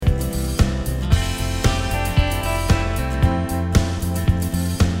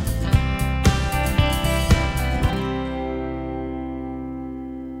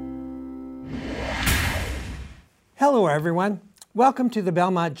Hello, everyone. Welcome to the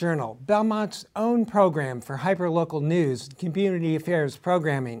Belmont Journal, Belmont's own program for hyperlocal news and community affairs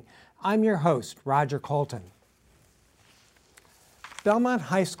programming. I'm your host, Roger Colton. Belmont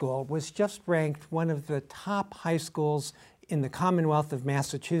High School was just ranked one of the top high schools in the Commonwealth of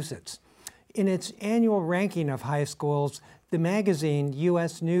Massachusetts. In its annual ranking of high schools, the magazine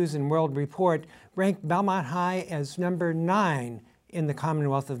U.S. News and World Report ranked Belmont High as number 9 in the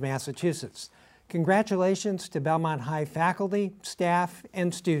Commonwealth of Massachusetts. Congratulations to Belmont High faculty, staff,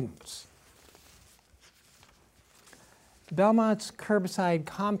 and students. Belmont's curbside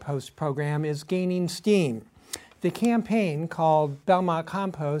compost program is gaining steam. The campaign, called Belmont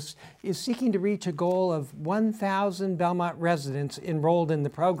Compost, is seeking to reach a goal of 1,000 Belmont residents enrolled in the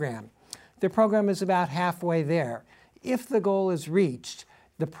program. The program is about halfway there. If the goal is reached,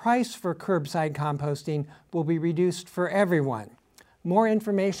 the price for curbside composting will be reduced for everyone. More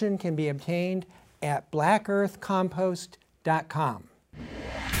information can be obtained at blackearthcompost.com.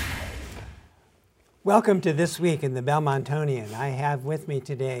 Welcome to This Week in the Belmontonian. I have with me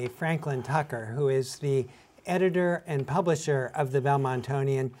today Franklin Tucker, who is the editor and publisher of the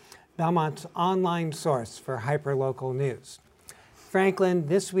Belmontonian, Belmont's online source for hyperlocal news. Franklin,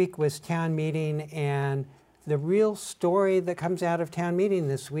 this week was town meeting, and the real story that comes out of town meeting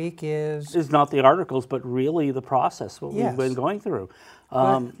this week is not the articles, but really the process, what we've been going through.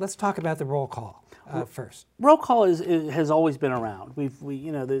 Let's talk about the roll call first. Roll call has always been around.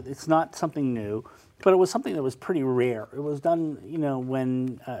 It's not something new, but it was something that was pretty rare. It was done,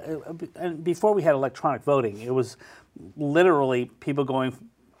 when and before we had electronic voting. It was literally people going.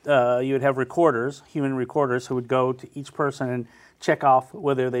 You would have recorders, human recorders, who would go to each person and check off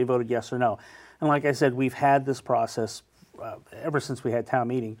whether they voted yes or no. And like I said, we've had this process ever since we had town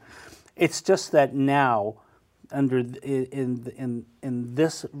meeting. It's just that now, in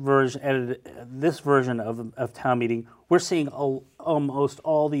this version of town meeting, we're seeing almost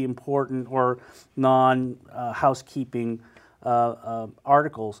all the important or non-housekeeping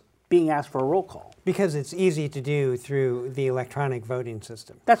articles being asked for a roll call. Because it's easy to do through the electronic voting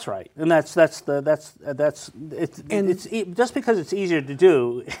system. That's right, and it's just because it's easier to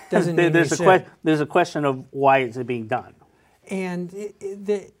do doesn't mean there's a question of why is it being done. And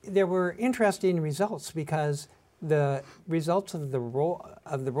there were interesting results because the results of the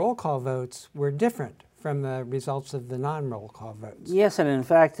roll call votes were different from the results of the non-roll call votes. Yes, and in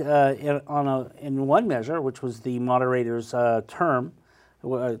fact, in one measure, which was the moderator's term,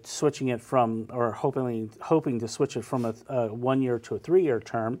 switching it from, or hoping to switch it from a 1-year to a 3-year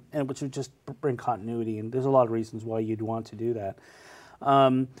term, and which would just bring continuity. And there's a lot of reasons why you'd want to do that.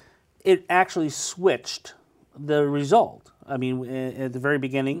 It actually switched the result. I mean, at the very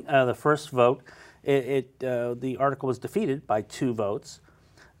beginning, the first vote, the article was defeated by 2 votes.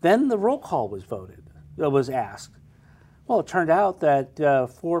 Then the roll call was asked. Well, it turned out that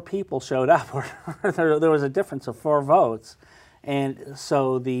 4 people showed up, or there was a difference of 4 votes. And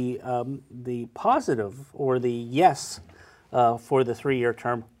so the positive, or the yes for the 3-year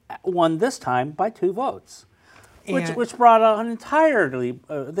term, won this time by 2 votes, which brought on entirely.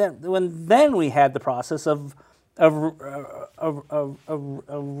 Then we had the process of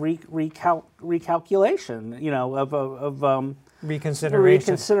recalculation,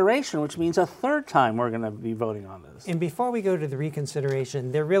 reconsideration, which means a 3rd time we're going to be voting on this. And before we go to the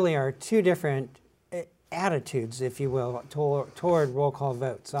reconsideration, there really are 2 different attitudes, if you will, toward roll call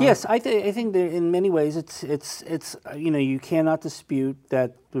votes. Yes, I think that in many ways it's you cannot dispute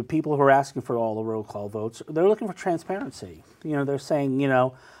that the people who are asking for all the roll call votes, they're looking for transparency. They're saying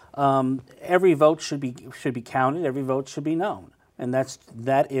every vote should be counted, every vote should be known, and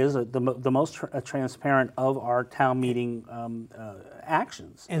that is the most transparent of our town meeting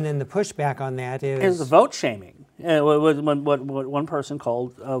actions. And then the pushback on that is the vote shaming. What one person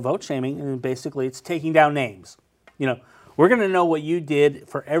called vote shaming, and basically it's taking down names. We're going to know what you did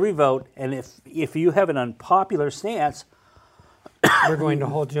for every vote, and if you have an unpopular stance, we're going to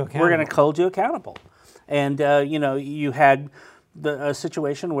hold you accountable. We're going to hold you accountable. And you had a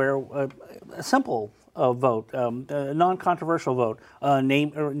situation where a simple vote, a non-controversial vote,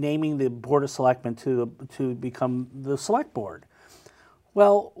 naming the Board of Selectmen to become the Select Board.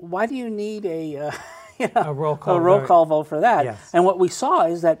 Well, why do you need a roll call vote for that? Yes. And what we saw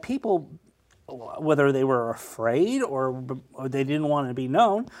is that people, whether they were afraid or they didn't want to be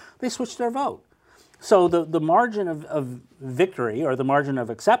known, they switched their vote. So the margin of victory, or the margin of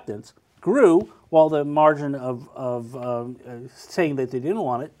acceptance, grew, while the margin of saying that they didn't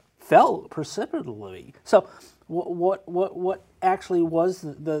want it fell precipitously. So what actually was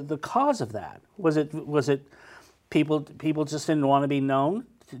the cause of that? Was it people just didn't want to be known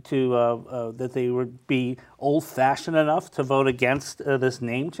that they would be old-fashioned enough to vote against this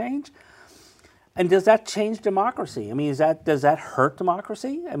name change. And does that change democracy? I mean, does that hurt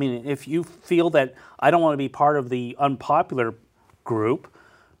democracy? I mean, if you feel that I don't want to be part of the unpopular group,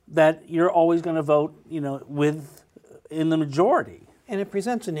 that you're always going to vote, in the majority. And it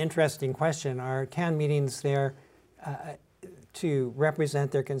presents an interesting question. Are town meetings there to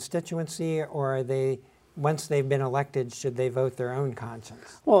represent their constituency, or are they, once they've been elected, should they vote their own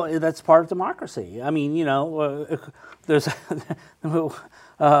conscience? Well, that's part of democracy. I mean, there's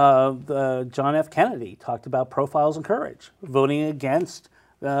John F. Kennedy talked about profiles in courage, voting against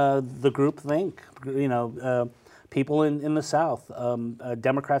the groupthink. People in the South,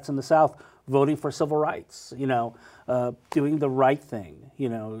 Democrats in the South, voting for civil rights. Doing the right thing.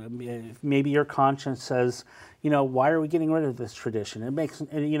 Maybe your conscience says, why are we getting rid of this tradition? It makes,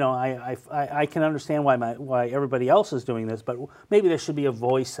 I can understand why everybody else is doing this, but maybe there should be a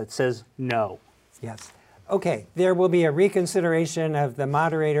voice that says no. Yes. Okay, there will be a reconsideration of the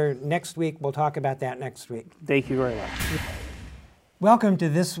moderator next week. We'll talk about that next week. Thank you very much. Welcome to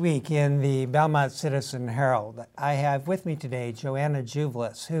This Week in the Belmont Citizen Herald. I have with me today Joanna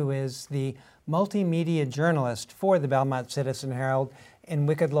Juvelis, who is the multimedia journalist for the Belmont Citizen Herald in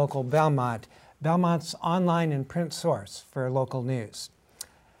Wicked Local Belmont, Belmont's online and print source for local news.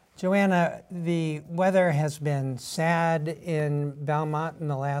 Joanna, the weather has been sad in Belmont in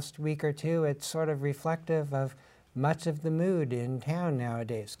the last week or two. It's sort of reflective of much of the mood in town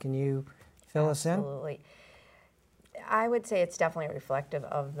nowadays. Can you fill us in? Absolutely. I would say it's definitely reflective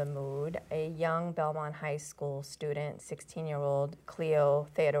of the mood. A young Belmont High School student, 16-year-old Cleo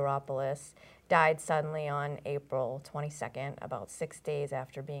Theodoropoulos, died suddenly on April 22nd, about 6 days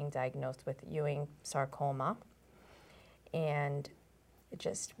after being diagnosed with Ewing sarcoma. And it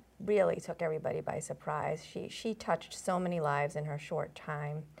just really took everybody by surprise. She touched so many lives in her short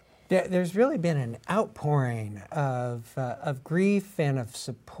time. There's really been an outpouring of grief and of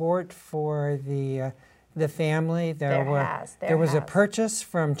support for the family. There was a purchase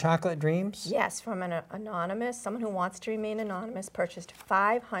from Chocolate Dreams? Yes, from an anonymous, someone who wants to remain anonymous, purchased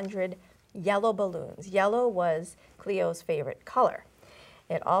 500 yellow balloons. Yellow was Cleo's favorite color.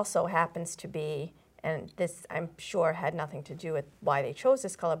 It also happens to be, and this I'm sure had nothing to do with why they chose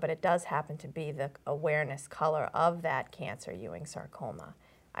this color, but it does happen to be the awareness color of that cancer, Ewing sarcoma,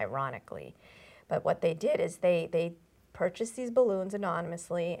 ironically. But what they did is they purchased these balloons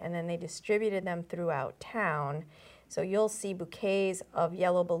anonymously, and then they distributed them throughout town. So you'll see bouquets of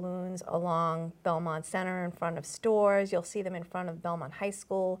yellow balloons along Belmont Center in front of stores. You'll see them in front of Belmont High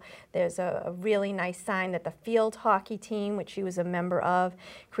School. There's a really nice sign that the field hockey team, which she was a member of,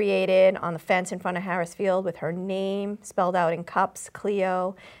 created on the fence in front of Harris Field with her name spelled out in cups,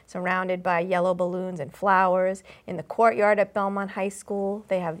 Cleo, surrounded by yellow balloons and flowers. In the courtyard at Belmont High School,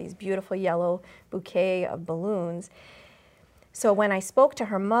 they have these beautiful yellow bouquet of balloons. So when I spoke to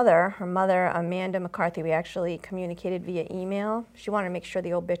her mother, Amanda McCarthy, we actually communicated via email. She wanted to make sure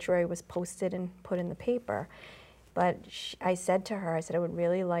the obituary was posted and put in the paper. But I said to her, I would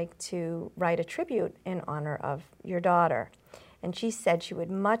really like to write a tribute in honor of your daughter. And she said she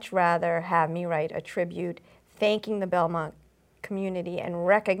would much rather have me write a tribute thanking the Belmont community and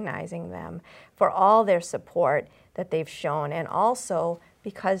recognizing them for all their support that they've shown, and also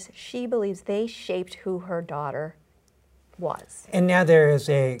because she believes they shaped who her daughter was. And now there is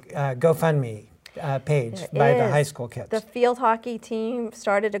a GoFundMe page by the high school kids. The field hockey team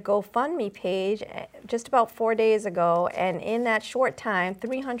started a GoFundMe page just about 4 days ago, and in that short time,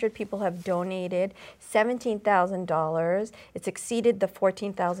 300 people have donated $17,000. It's exceeded the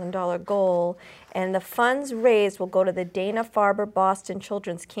 $14,000 goal, and the funds raised will go to the Dana-Farber Boston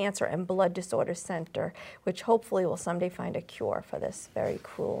Children's Cancer and Blood Disorder Center, which hopefully will someday find a cure for this very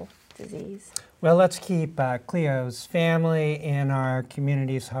cruel disease. Well, let's keep Cleo's family in our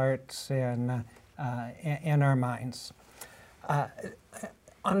community's hearts and our minds. On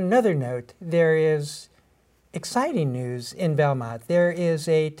another note, there is exciting news in Belmont. There is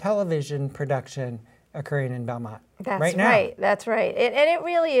a television production occurring in Belmont right now. That's right. And it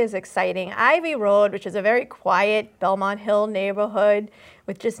really is exciting. Ivy Road, which is a very quiet Belmont Hill neighborhood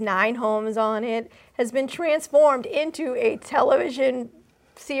with just 9 homes on it, has been transformed into a television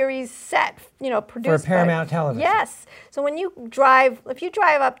series set, produced for Paramount Television. Yes. So when you drive, if you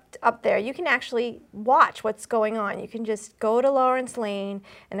drive up there, you can actually watch what's going on. You can just go to Lawrence Lane,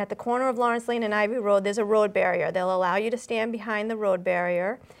 and at the corner of Lawrence Lane and Ivy Road, there's a road barrier. They'll allow you to stand behind the road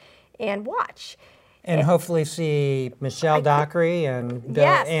barrier and watch. And hopefully see Michelle Dockery and Bill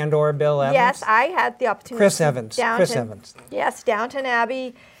Evans. Yes, I had the opportunity. Chris Evans. Yes, Downton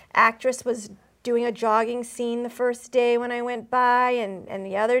Abbey actress was doing a jogging scene the first day when I went by, and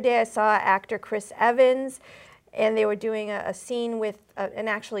the other day I saw actor Chris Evans, and they were doing a scene with, and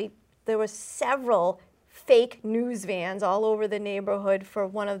actually there were several fake news vans all over the neighborhood for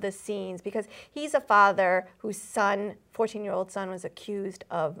one of the scenes, because he's a father whose son, 14-year-old son, was accused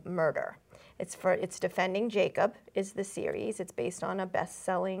of murder. It's Defending Jacob is the series. It's based on a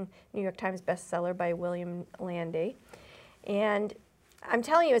best-selling, New York Times bestseller by William Landay. And I'm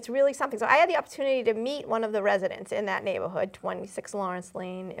telling you, it's really something. So I had the opportunity to meet one of the residents in that neighborhood, 26 Lawrence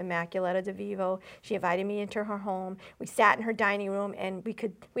Lane, Immaculata DeVivo. She invited me into her home. We sat in her dining room, and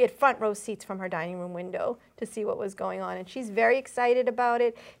we had front row seats from her dining room window to see what was going on. And she's very excited about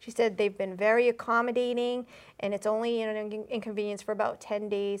it. She said they've been very accommodating, and it's only an inconvenience for about 10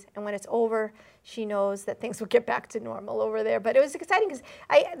 days. And when it's over, she knows that things will get back to normal over there. But it was exciting because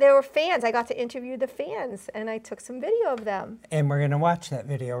there were fans. I got to interview the fans, and I took some video of them. And we're going to watch that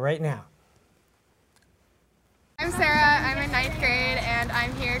video right now. I'm Sarah. I'm in 9th grade, and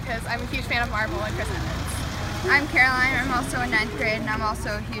I'm here because I'm a huge fan of Marvel and Chris Evans. I'm Caroline. I'm also in 9th grade, and I'm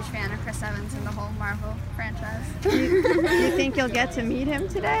also a huge fan of Chris Evans and the whole Marvel franchise. Do you think you'll get to meet him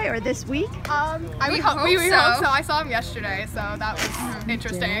today or this week? We hope so. I saw him yesterday, so that was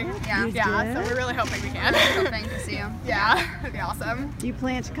interesting. Yeah, so we're really hoping we can. Hoping to see him. Yeah, it'd be awesome. Do you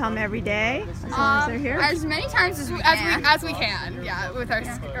plan to come every day as long as they're here? As many times as we can. As we can, yeah, with our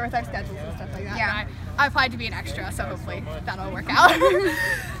schedules and stuff like that. Yeah. I applied to be an extra, so hopefully that'll work out.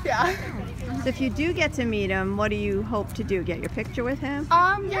 Yeah. So if you do get to meet him, what do you hope to do? Get your picture with him?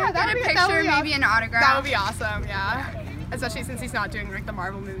 Yeah, Get a picture, maybe an autograph. That would be awesome, yeah. Especially since he's not doing like the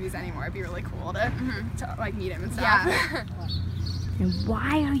Marvel movies anymore, it'd be really cool to like meet him and stuff. Yeah. And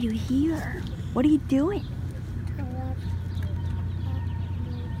why are you here? What are you doing?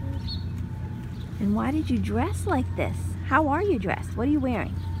 And why did you dress like this? How are you dressed? What are you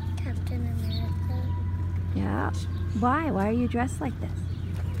wearing? Captain America. Yeah. Why? Why are you dressed like this?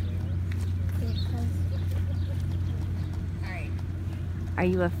 Because Are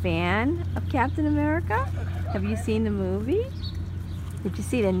you a fan of Captain America? Have you seen the movie? Did you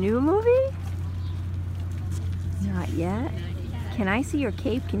see the new movie? Not yet. Can I see your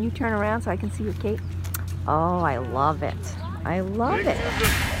cape? Can you turn around so I can see your cape? Oh, I love it. I love it.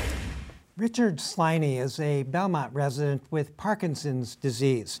 Richard Sliney is a Belmont resident with Parkinson's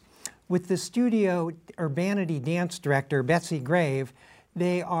disease. With the studio Urbanity dance director, Betsy Grave,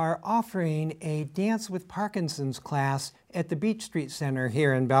 they are offering a Dance with Parkinson's class at the Beach Street Center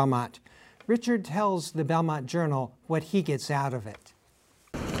here in Belmont. Richard tells the Belmont Journal what he gets out of it.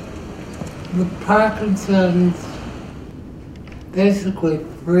 The Parkinson's basically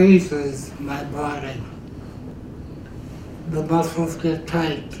freezes my body. The muscles get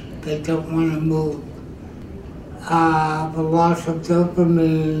tight. They don't want to move. The loss of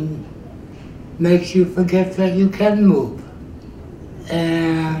dopamine makes you forget that you can move.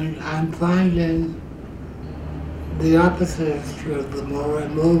 And I'm finding the opposite is true. The more I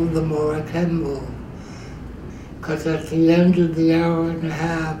move, the more I can move. Because at the end of the hour and a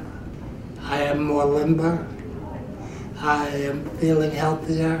half, I am more limber. I am feeling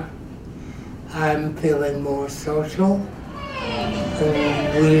healthier. I'm feeling more social.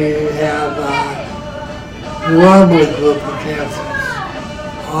 And we have a lovely group of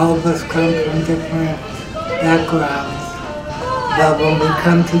dancers. All of us come from different backgrounds. But when we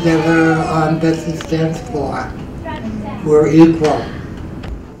come together on Betsy's dance floor, we're equal.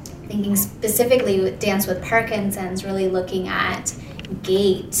 thinking specifically with Dance with Parkinson's, really looking at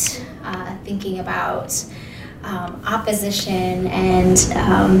gait, thinking about opposition, and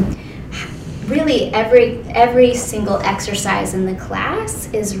really every single exercise in the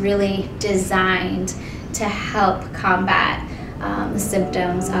class is really designed to help combat the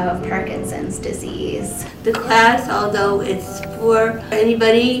symptoms of Parkinson's disease. The class, although it's for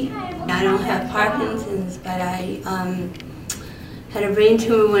anybody, I don't have Parkinson's, but I had a brain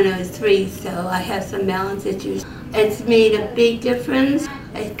tumor when I was 3, so I have some balance issues. It's made a big difference.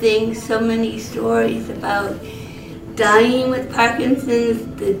 I think so many stories about dying with Parkinson's,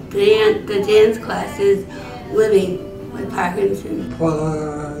 the dance classes, living with Parkinson's.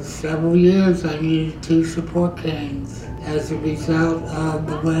 For several years I needed 2 support canes. As a result of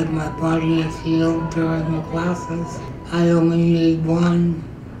the way my body has healed during the classes, I only need 1.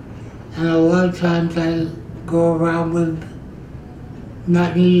 And a lot of times I go around with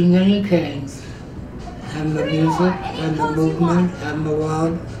not needing any canes. And the music and the movement and the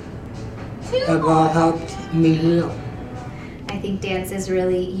love have all helped me heal. I think dance is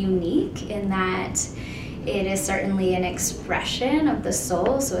really unique in that it is certainly an expression of the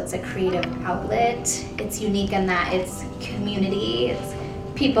soul, so it's a creative outlet. It's unique in that it's community, it's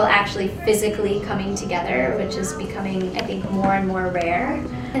people actually physically coming together, which is becoming, I think, more and more rare.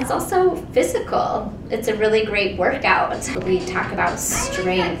 It's also physical. It's a really great workout. We talk about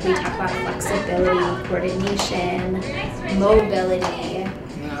strength, we talk about flexibility, coordination, mobility.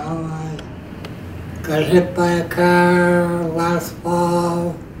 You know, I got hit by a car last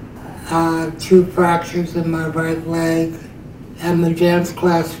fall, 2 fractures in my right leg, and the dance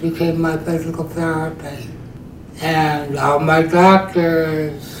class became my physical therapy. And all my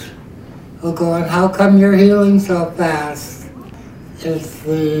doctors were going, how come you're healing so fast? It's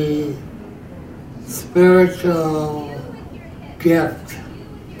the spiritual gift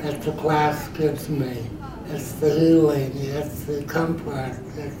that the class gives me. It's the healing, it's the comfort,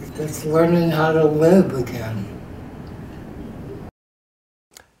 it's learning how to live again.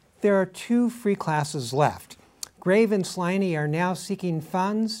 There are 2 free classes left. Grave and Sliney are now seeking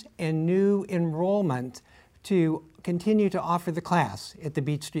funds and new enrollment to continue to offer the class at the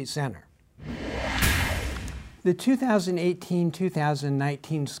Beach Street Center. The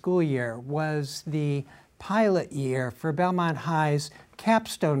 2018-2019 school year was the pilot year for Belmont High's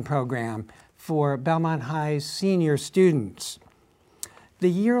capstone program for Belmont High's senior students.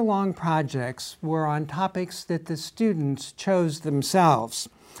 The year-long projects were on topics that the students chose themselves.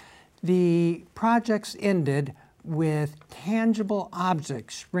 The projects ended with tangible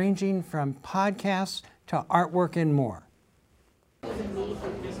objects ranging from podcasts to artwork and more.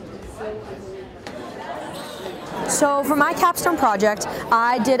 So for my capstone project,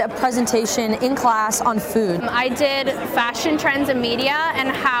 I did a presentation in class on food. I did fashion trends in media and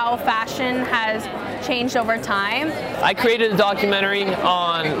how fashion has changed over time. I created a documentary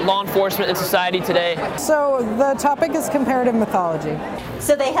on law enforcement and society today. So the topic is comparative mythology.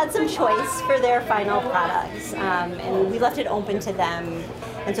 So they had some choice for their final products, and we left it open to them.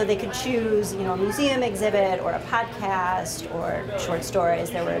 And so they could choose, a museum exhibit or a podcast or short stories.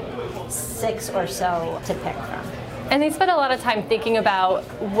 There were 6 or so to pick from. And they spent a lot of time thinking about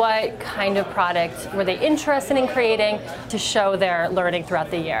what kind of product were they interested in creating to show their learning throughout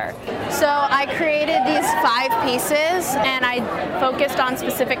the year. So I created these 5 pieces and I focused on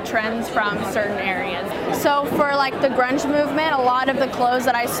specific trends from certain areas. So for like the grunge movement, a lot of the clothes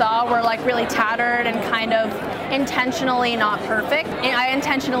that I saw were like really tattered and kind of intentionally not perfect. And I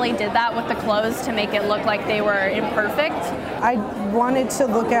intentionally did that with the clothes to make it look like they were imperfect. I wanted to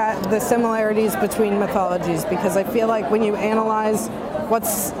look at the similarities between mythologies because I feel like when you analyze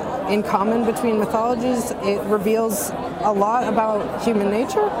what's in common between mythologies, it reveals a lot about human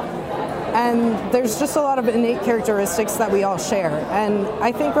nature. And there's just a lot of innate characteristics that we all share. And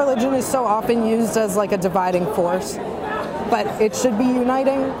I think religion is so often used as like a dividing force, but it should be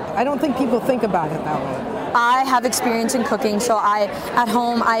uniting. I don't think people think about it that way. I have experience in cooking, so at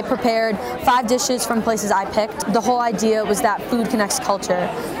home I prepared 5 dishes from places I picked. The whole idea was that food connects culture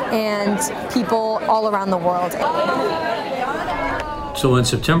and people all around the world. So on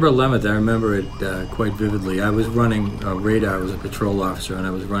September 11th, I remember it quite vividly. I was running radar. I was a patrol officer, and I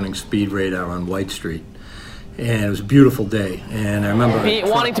was running speed radar on White Street. And it was a beautiful day, and I remember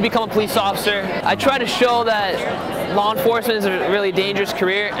wanting to become a police officer. I try to show that law enforcement is a really dangerous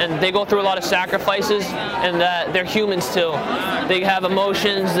career, and they go through a lot of sacrifices, and that they're humans too. They have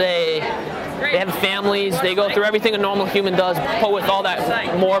emotions, they have families, they go through everything a normal human does, but with all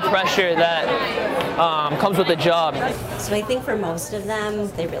that more pressure that comes with the job. So I think for most of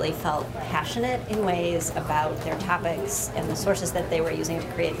them, they really felt passionate in ways about their topics and the sources that they were using to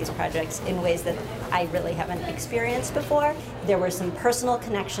create these projects in ways that I really haven't experienced before. There were some personal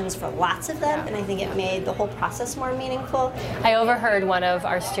connections for lots of them, and I think it made the whole process more meaningful. I overheard one of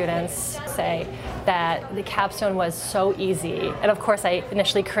our students say that the capstone was so easy. And of course I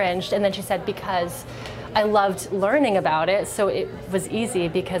initially cringed, and then she said, because I loved learning about it, so it was easy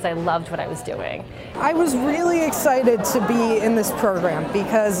because I loved what I was doing. I was really excited to be in this program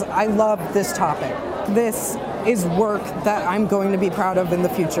because I love this topic. This is work that I'm going to be proud of in the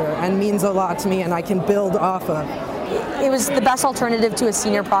future and means a lot to me and I can build off of. It was the best alternative to a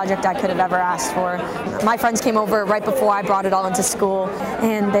senior project I could have ever asked for. My friends came over right before I brought it all into school,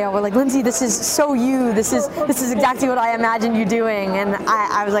 and they all were like, Lindsay, this is so you. This is exactly what I imagined you doing. And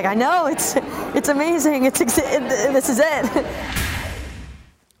I was like, I know, it's amazing. This is it.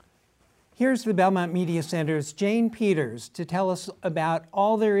 Here's the Belmont Media Center's Jane Peters to tell us about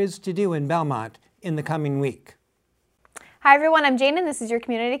all there is to do in Belmont in the coming week. Hi everyone, I'm Jane and this is your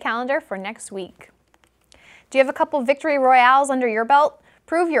community calendar for next week. Do you have a couple Victory Royales under your belt?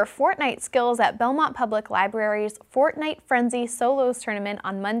 Prove your Fortnite skills at Belmont Public Library's Fortnite Frenzy Solos Tournament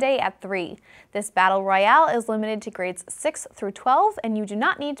on Monday at 3. This Battle Royale is limited to grades 6 through 12, and you do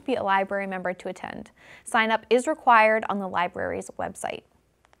not need to be a library member to attend. Sign up is required on the library's website.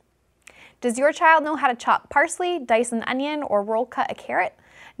 Does your child know how to chop parsley, dice an onion, or roll cut a carrot?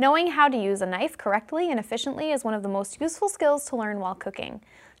 Knowing how to use a knife correctly and efficiently is one of the most useful skills to learn while cooking.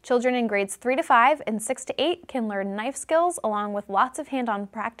 Children in grades 3 to 5 and 6 to 8 can learn knife skills along with lots of hand-on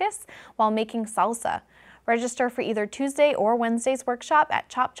practice while making salsa. Register for either Tuesday or Wednesday's workshop at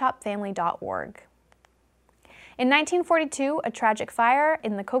chopchopfamily.org. In 1942, a tragic fire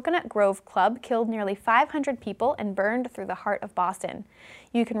in the Coconut Grove Club killed nearly 500 people and burned through the heart of Boston.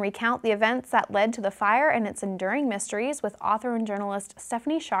 You can recount the events that led to the fire and its enduring mysteries with author and journalist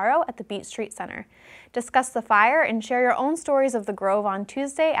Stephanie Sharo at the Beat Street Center. Discuss the fire and share your own stories of the Grove on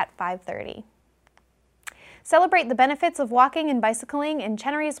Tuesday at 5:30. Celebrate the benefits of walking and bicycling in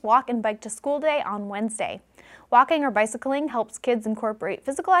Chenery's Walk and Bike to School Day on Wednesday. Walking or bicycling helps kids incorporate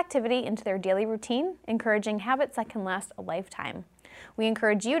physical activity into their daily routine, encouraging habits that can last a lifetime. We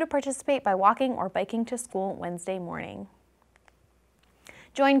encourage you to participate by walking or biking to school Wednesday morning.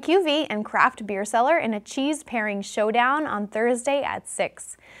 Join QV and Craft Beer Cellar in a cheese pairing showdown on Thursday at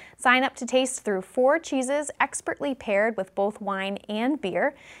 6. Sign up to taste through 4 cheeses expertly paired with both wine and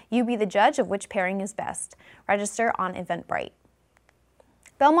beer. You be the judge of which pairing is best. Register on Eventbrite.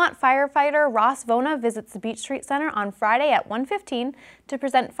 Belmont firefighter Ross Vona visits the Beach Street Center on Friday at 1:15 to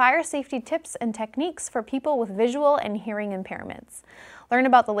present fire safety tips and techniques for people with visual and hearing impairments. Learn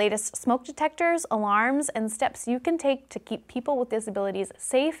about the latest smoke detectors, alarms, and steps you can take to keep people with disabilities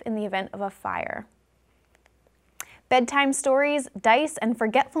safe in the event of a fire. Bedtime stories, dice, and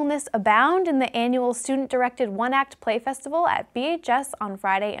forgetfulness abound in the annual student-directed one-act play festival at BHS on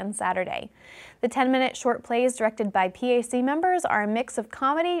Friday and Saturday. The 10-minute short plays directed by PAC members are a mix of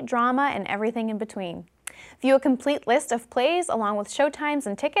comedy, drama, and everything in between. View a complete list of plays along with showtimes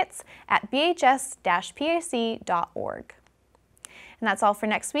and tickets at bhs-pac.org. And that's all for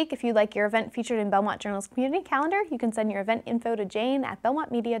next week. If you'd like your event featured in Belmont Journal's community calendar, you can send your event info to Jane at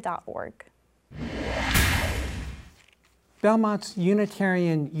belmontmedia.org. Belmont's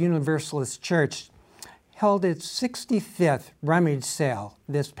Unitarian Universalist Church held its 65th rummage sale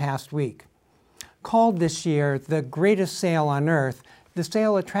this past week. Called this year the Greatest Sale on Earth, the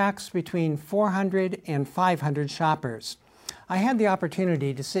sale attracts between 400 and 500 shoppers. I had the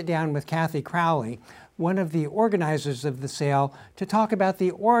opportunity to sit down with Kathy Crowley, one of the organizers of the sale, to talk about the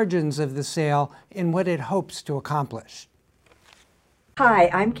origins of the sale and what it hopes to accomplish. Hi,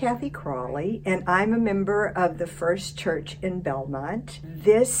 I'm Kathy Crawley, and I'm a member of the First Church in Belmont.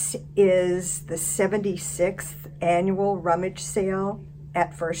 This is the 76th annual rummage sale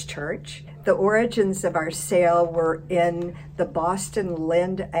at First Church. The origins of our sale were in the Boston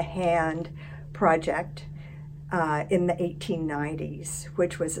Lend a Hand project in the 1890s,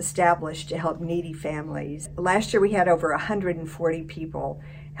 which was established to help needy families. Last year we had over 140 people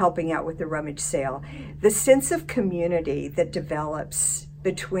helping out with the rummage sale. The sense of community that develops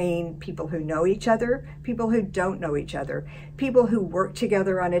between people who know each other, people who don't know each other, people who work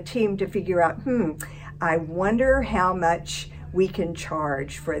together on a team to figure out, I wonder how much we can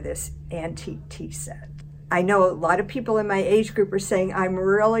charge for this antique tea set. I know a lot of people in my age group are saying, I'm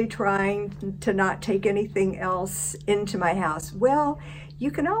really trying to not take anything else into my house. Well,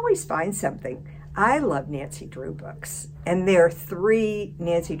 you can always find something. I love Nancy Drew books, and there are 3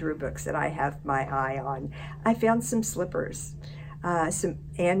 Nancy Drew books that I have my eye on. I found some slippers, some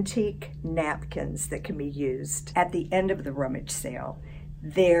antique napkins that can be used at the end of the rummage sale.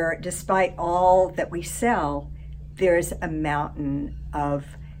 There, despite all that we sell, there's a mountain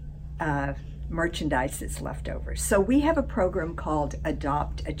of merchandise that's left over. So we have a program called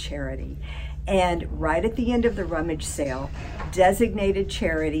Adopt a Charity. And right at the end of the rummage sale, designated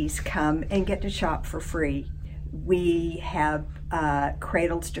charities come and get to shop for free. We have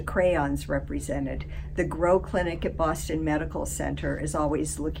Cradles to Crayons represented. The Grow Clinic at Boston Medical Center is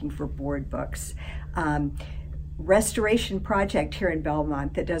always looking for board books. Restoration Project here in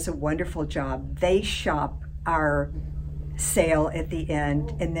Belmont that does a wonderful job. They shop our sale at the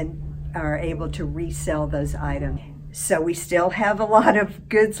end and then are able to resell those items. So we still have a lot of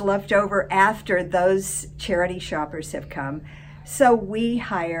goods left over after those charity shoppers have come. So we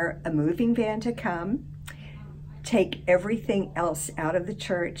hire a moving van to come, take everything else out of the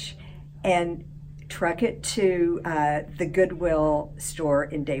church, and truck it to the Goodwill store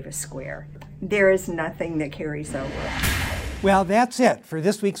in Davis Square. There is nothing that carries over. Well, that's it for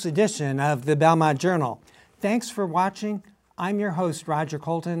this week's edition of the Belmont Journal. Thanks for watching. I'm your host, Roger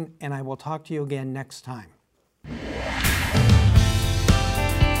Colton, and I will talk to you again next time.